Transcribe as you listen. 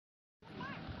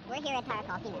We're here at Tara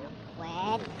Coffee now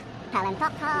with Talent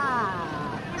Talk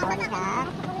Talk. Monica.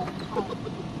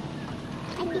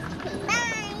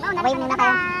 Bye. Wave muna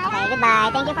kayo. Okay,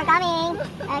 goodbye. Thank you for coming.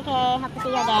 Okay, hope to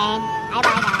see you again.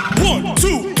 Bye-bye, guys. 1,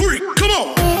 2, 3, come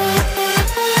on!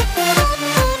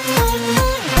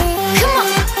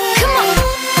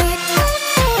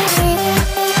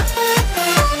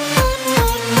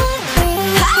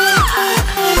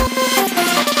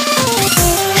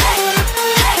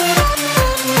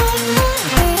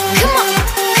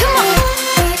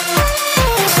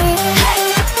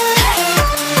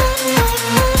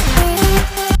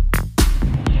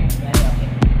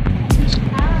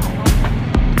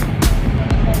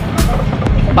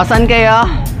 Pasan kayo?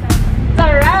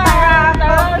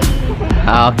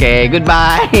 Okay,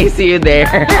 goodbye. See you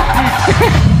there.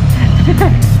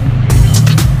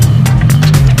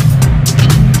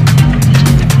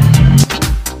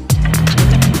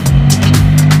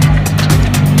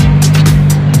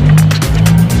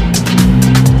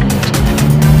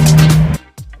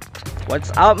 What's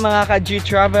up mga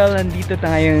ka-G-Travel? Nandito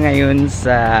tayo ngayon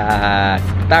sa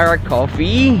Tara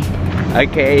Coffee.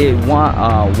 Okay,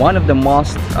 one of the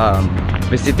most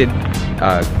visited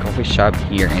coffee shop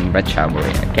here in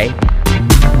Ratchaburi. Okay.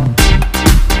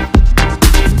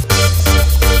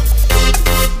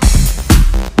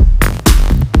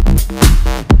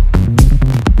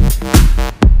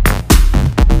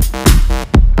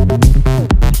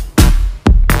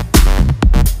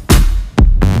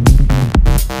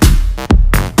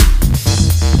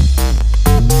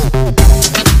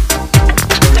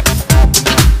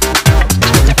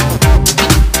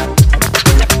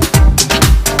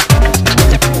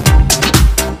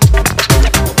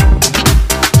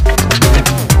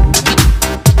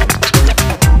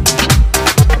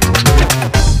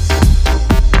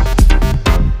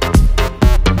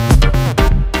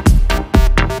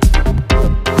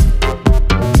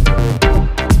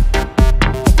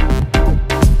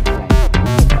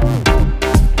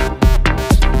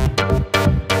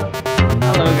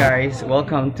 Guys,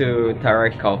 welcome to Tara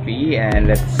Coffee and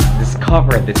let's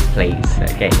discover this place.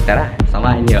 Okay, tara,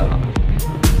 samahan niyo.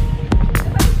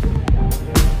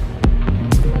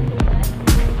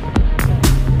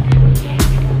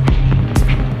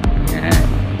 Yan.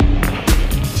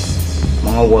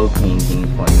 Mga wall painting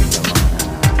po nito, mga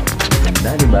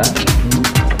ganda, diba?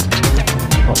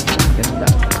 Oh, ganda.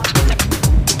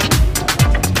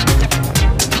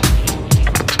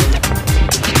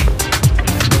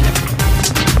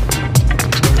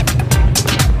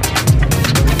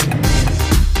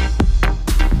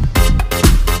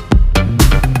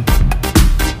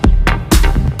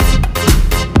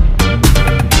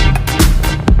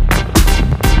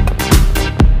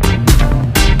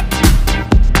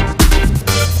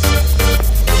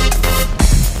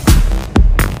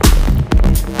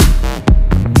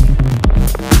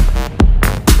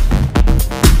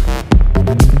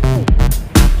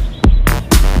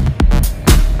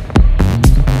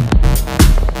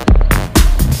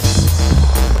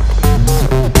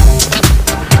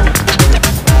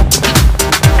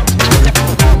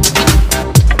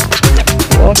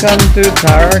 Welcome to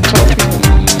Tara Coffee.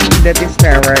 That is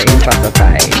Tara in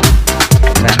Pasatay.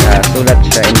 Nakasulat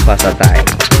siya in Pasatay.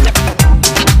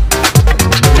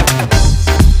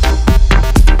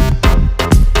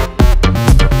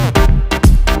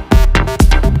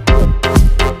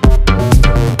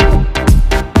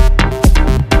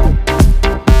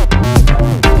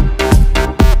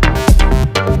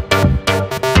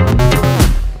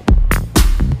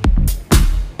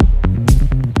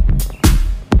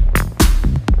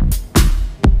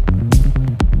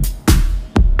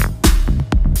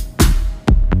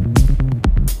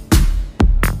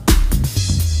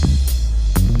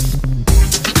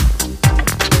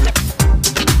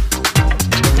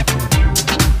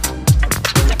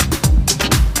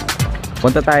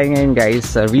 Punta tayo ngayon guys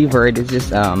sa river. This is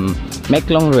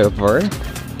Meklong River.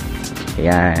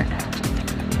 Ayan.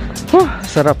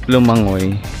 Sarap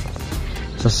lumangoy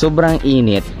sa sobrang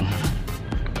init.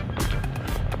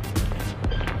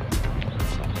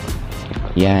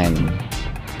 Yan.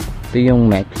 Ito yung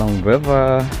Meklong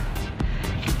River.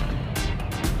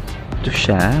 Ito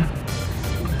siya.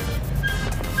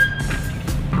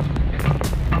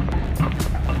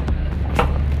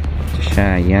 Ito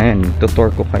siya. Yan.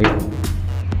 Tutor ko kayo.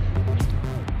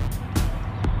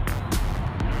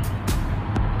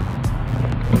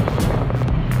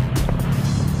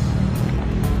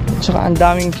 Tsaka ang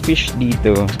daming fish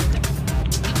dito.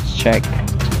 Check.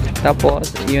 Tapos,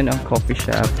 yun ang coffee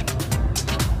shop.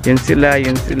 Yun sila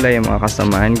yung mga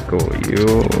kasamahan ko.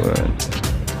 Yun.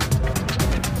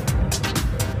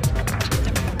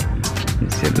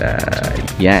 sila.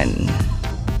 Yan.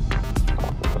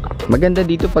 Maganda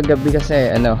dito pag gabi kasi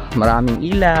maraming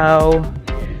ilaw.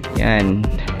 Yan.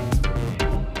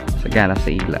 Sagana sa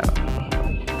ilaw.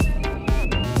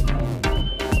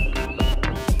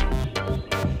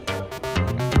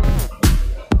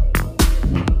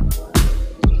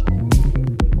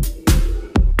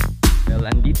 Well,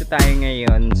 andito tayo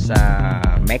ngayon sa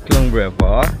Meklong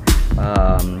River.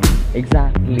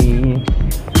 Exactly,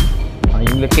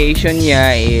 yung location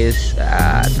niya is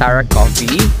Tara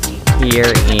Coffee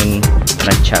here in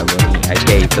Ratchaburi.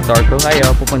 Okay, tutor ko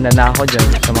kayo. Pupunta na ako dyan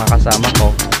sa mga kasama ko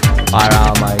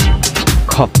para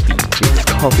mag-coffee. It's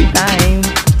coffee time!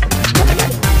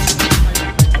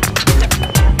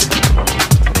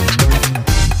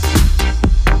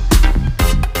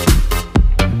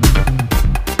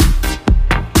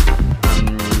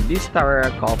 This Tara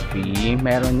Coffee,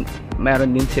 meron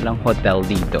din silang hotel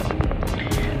dito.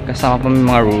 Kasama pa may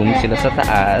mga rooms sila sa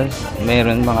taas.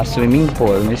 Meron mga swimming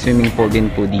pool. May swimming pool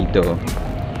din po dito.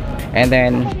 And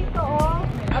then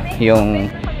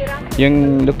yung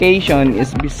location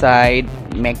is beside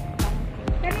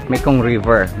Mekong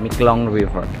River, Meklong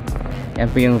River. Yan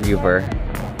po yung river.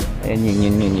 Ayan,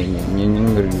 yun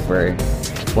yung river.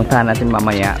 Puntahan natin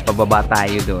mamaya. Pababa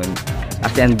tayo dun.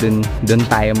 Kasi dun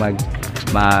tayo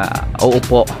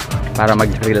uupo para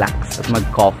mag-relax at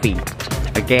mag-coffee.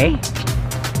 Okay?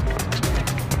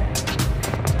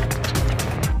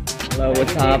 Hello,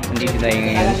 what's up? Nandito tayo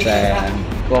ngayon sa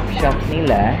coffee shop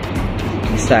nila.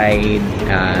 Beside,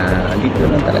 dito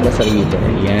lang talaga sa river.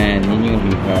 Yan, yun yung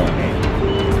river.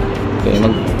 Okay,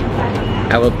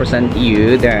 I will present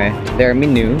you their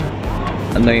menu.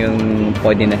 Ano yung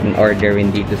pwede natin orderin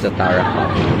dito sa Tara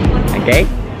Coffee. Okay?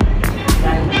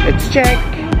 Let's check!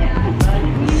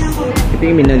 Ito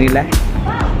yung menu nila.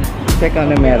 Check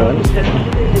ano meron.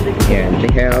 Yan,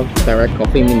 they have Tara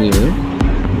Coffee menu.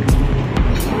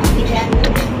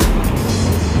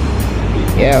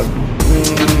 Yeah,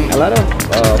 a lot of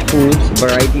foods,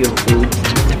 variety of foods.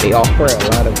 They offer a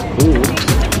lot of foods.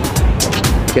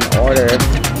 You can order.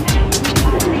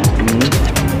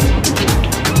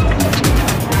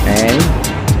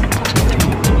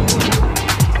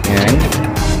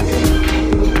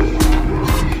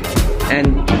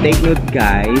 And take note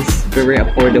guys, very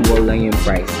affordable lang yung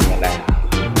price nila.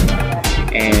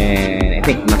 And I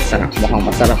think masarap, mukhang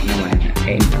masarap naman.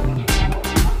 Okay.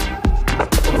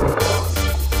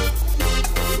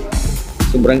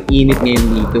 Sobrang init ngayon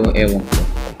dito, ewan ko.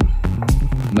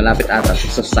 Malapit ata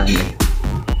sa sun.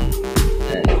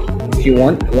 If you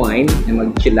want wine na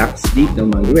mag-chillax dito,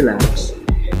 mag-relax,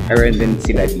 meron din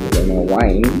sila dito mga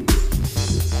wine.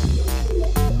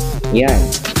 Yan,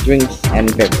 drinks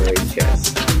and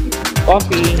beverages.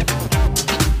 Coffee,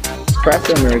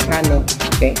 espresso, americano,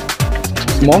 okay,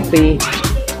 smoothie,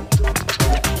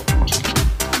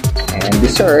 and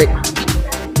dessert.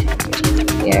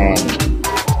 Yan.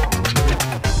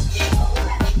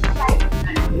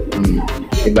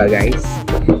 Diba guys?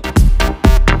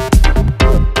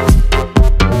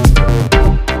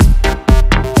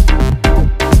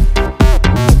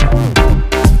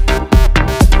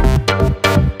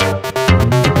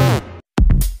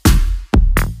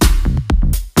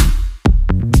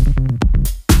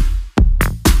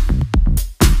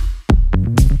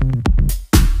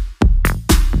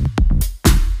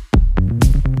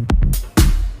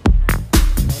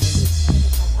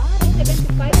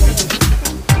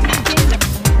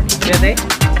 Pwede?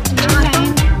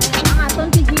 Ang aton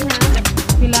si Gina.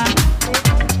 Sila.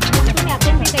 Ito ni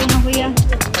aton kayo na kuya.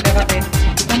 Pwede kape?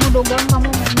 Kamu dogang kamu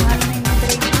mahal na yung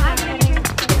drink.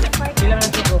 Bilang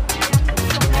ng suko.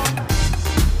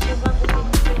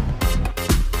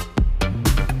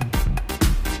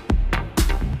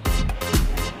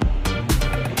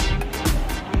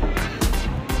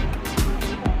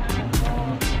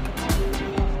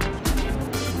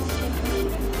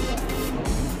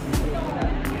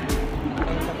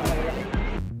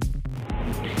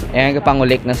 Ayan,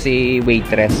 kapangulik na si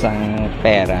waitress ang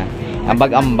pera.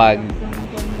 Ambag-ambag.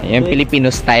 Ayan,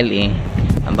 Filipino style eh.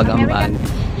 Ambag-ambag.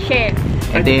 Share.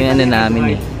 Ito yung ano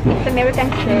namin eh. It's American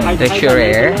share.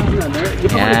 Treasurer.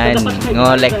 Ayan,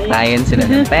 ngolek tayo sila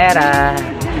ng pera.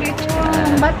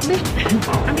 But this...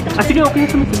 Sige, okay.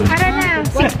 Para na,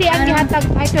 60 ang gihatag.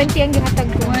 Ay, 20 ang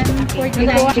gihatag. 149.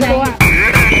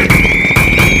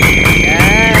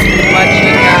 Ayan,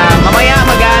 watching mamaya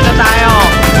mag-ano tayo.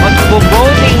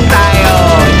 Mag-voting tayo.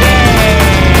 Yay!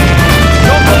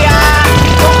 Go kuya!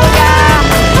 Go kuya!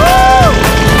 Woo!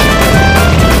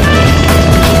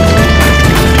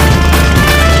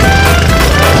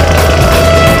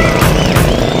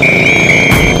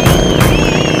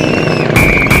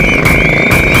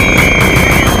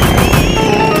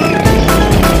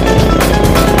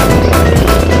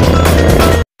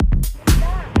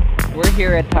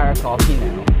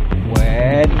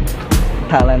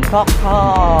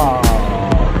 Coco.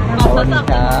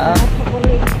 Sawadika.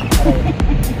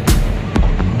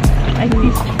 I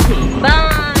miss you.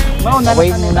 Bye!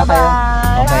 Wait muna kayo.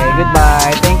 Okay,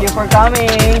 goodbye. Thank you for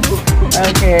coming.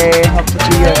 Okay, hope to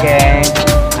see you again.